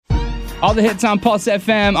All the hits on Pulse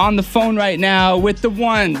FM. On the phone right now with the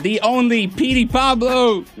one, the only, Petey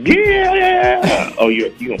Pablo. Yeah! Oh, you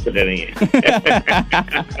going to put that in.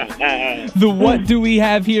 The What Do We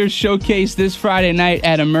Have Here showcase this Friday night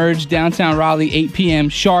at Emerge, downtown Raleigh, 8 p.m.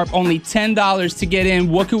 sharp. Only $10 to get in.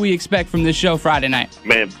 What can we expect from this show Friday night?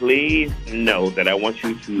 Man, please know that I want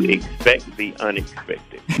you to expect the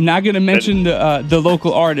unexpected. Not going to mention the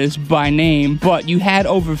local artist by name, but you had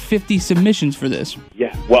over 50 submissions for this.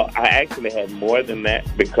 Yeah, well, I actually had more than that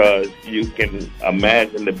because you can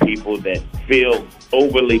imagine the people that feel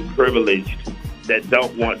overly privileged that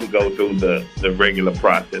don't want to go through the regular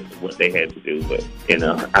process of what they had to do. But,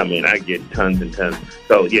 I get tons and tons.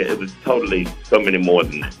 So, yeah, it was totally so many more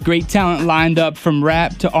than that. Great talent lined up from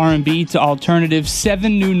rap to R&B to alternative.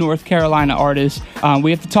 7 new North Carolina artists.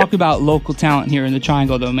 We have to talk about local talent here in the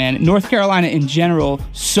Triangle, though, man. North Carolina in general,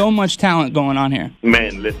 so much talent going on here.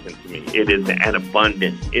 Man, listen to me. It is an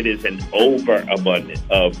abundance. It is an overabundance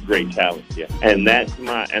of great talent here. And that's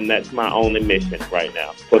my only mission right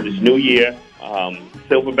now. For this new year,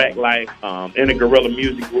 Silverback Life, in a Guerrilla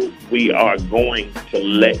Music Group, we are going to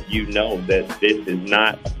let you know that this is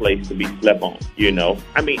not a place to be slept on,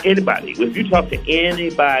 Anybody, if you talk to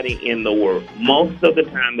anybody in the world, most of the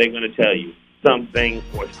time they're going to tell you something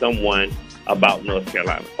or someone about North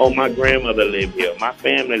Carolina. Oh, my grandmother lived here. My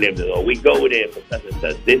family lived here. Oh, we go there for such and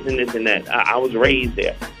such, this and this and that. I was raised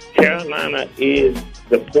there. Carolina is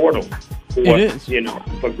the portal for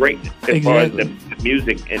greatness as far as the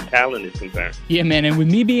music and talent is concerned. Yeah, man, and with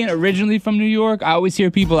me being originally from New York, I always hear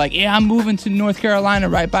people like, yeah, I'm moving to North Carolina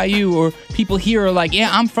right by you, or people here are like, yeah,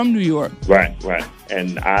 I'm from New York. Right.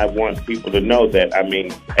 And I want people to know that,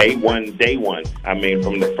 A1, day one,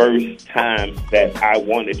 from the first time that I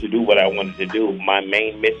wanted to do what I wanted to do, my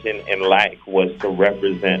main mission in life was to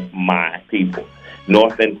represent my people.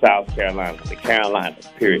 North and South Carolina, the Carolinas,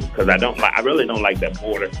 period. Because I really don't like that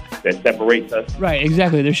border that separates us. Right,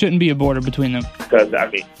 exactly. There shouldn't be a border between them. Because,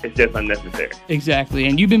 it's just unnecessary. Exactly.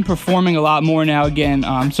 And you've been performing a lot more now again.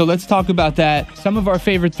 So let's talk about that. Some of our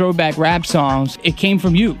favorite throwback rap songs, it came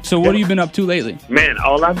from you. So what have you been up to lately? Man,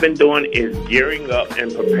 all I've been doing is gearing up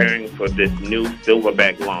and preparing for this new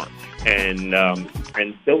Silverback launch. And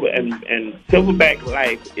Silverback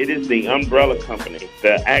Life, it is the umbrella company.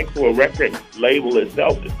 The actual record label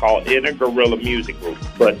itself is called Inner Guerrilla Music Group,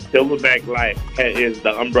 but Silverback Life is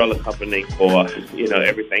the umbrella company for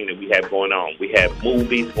everything that we have going on. We have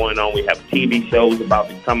movies going on. We have TV shows about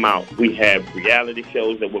to come out. We have reality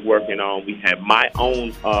shows that we're working on. We have my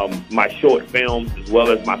own my short films as well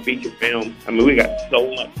as my feature films. We got so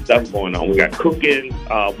much stuff going on. We got cooking.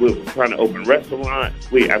 We're trying to open restaurants.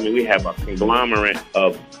 We have a conglomerate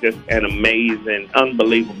of just an amazing,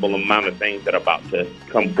 unbelievable amount of things that are about to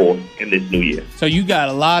come forth in this new year. So you got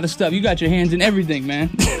a lot of stuff. You got your hands in everything, man.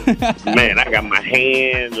 Man, I got my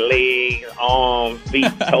hands, legs, arms,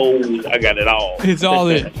 feet, toes. I got it all. It's all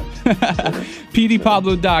in.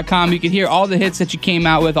 PeteyPablo.com. You can hear all the hits that you came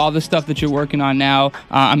out with, all the stuff that you're working on now.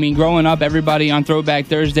 Growing up, everybody on Throwback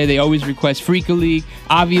Thursday, they always request Freaka League.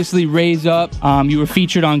 Obviously, Raise Up. You were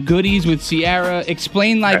featured on Goodies with Sierra.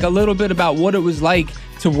 Explain a little bit about what it was like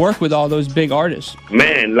to work with all those big artists.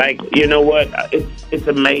 Man, you know what? It's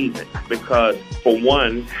amazing because, for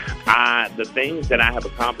one, the things that I have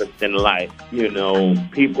accomplished in life,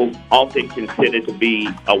 people often consider to be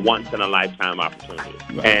a once-in-a-lifetime opportunity.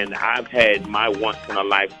 Right. And I've had my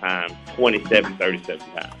once-in-a-lifetime 27,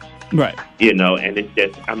 37 times. Right. And it's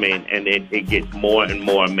just, and it gets more and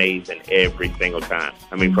more amazing every single time.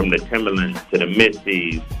 From the Timberlands to the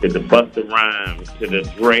Missies to the Busta Rhymes to the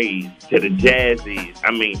Dre's to the Jazzies.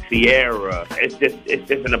 Sierra. It's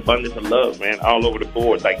just an abundance of love, man, all over the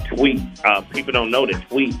board. Like Tweet. People don't know that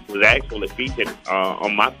Tweet was actually featured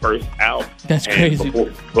on my first album. That's crazy.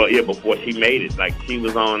 Before she made it, she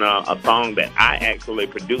was on a song that I actually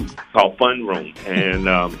produced called Fun Room, and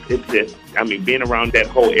it's just, being around that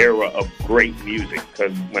whole era of great music,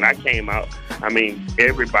 because when I came out,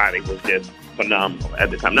 everybody was just phenomenal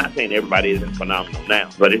at the time. Not saying everybody isn't phenomenal now,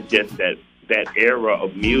 but it's just that era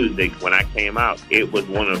of music, when I came out, it was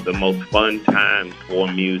one of the most fun times for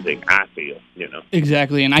music, I feel,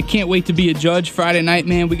 Exactly, and I can't wait to be a judge Friday night,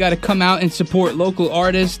 man. We got to come out and support local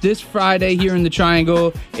artists. This Friday here in the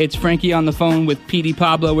Triangle, it's Frankie on the phone with Petey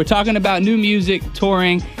Pablo. We're talking about new music,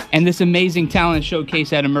 touring, and this amazing talent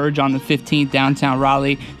showcase at Emerge on the 15th, downtown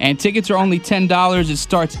Raleigh. And tickets are only $10. It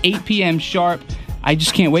starts 8 p.m. sharp. I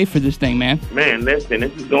just can't wait for this thing, man. Man, listen,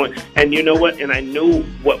 this is going, and you know what? And I knew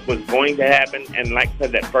what was going to happen. And like I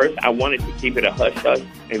said, at first, I wanted to keep it a hush-hush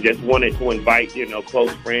and just wanted to invite,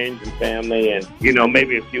 close friends and family and,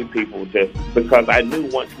 maybe a few people just because I knew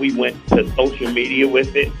once we went to social media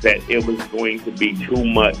with it that it was going to be too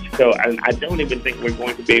much. So I don't even think we're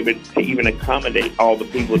going to be able to even accommodate all the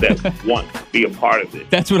people that want to be a part of this.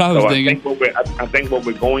 That's what I was thinking. I think what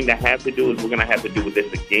we're going to have to do is we're going to have to do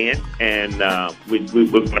this again, and we're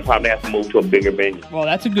going to probably have to move to a bigger venue. Well,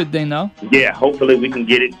 that's a good thing, though. Yeah, hopefully we can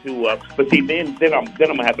get it to. But see, then I'm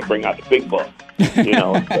gonna have to bring out the big bucks. I'm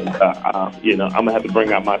gonna have to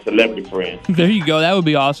bring out my celebrity friends. There you go. That would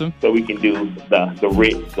be awesome. So we can do the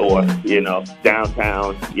Ritz or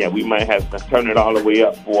downtown. Yeah, we might have to turn it all the way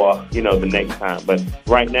up for the next time. But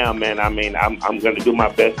right now, man, I mean, I'm gonna do my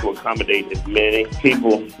best to accommodate as many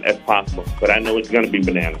people as possible. But I know it's gonna be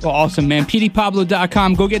bananas. Well, awesome, man.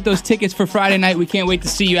 PeteyPablo.com. Go get those tickets for Friday night. We can't wait to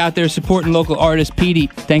see you out there supporting local artists. Petey,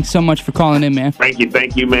 thanks so much for calling in, man. Thank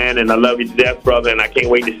you, man, and I love you to death, brother, and I can't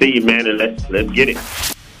wait to see you, man, and let's get it.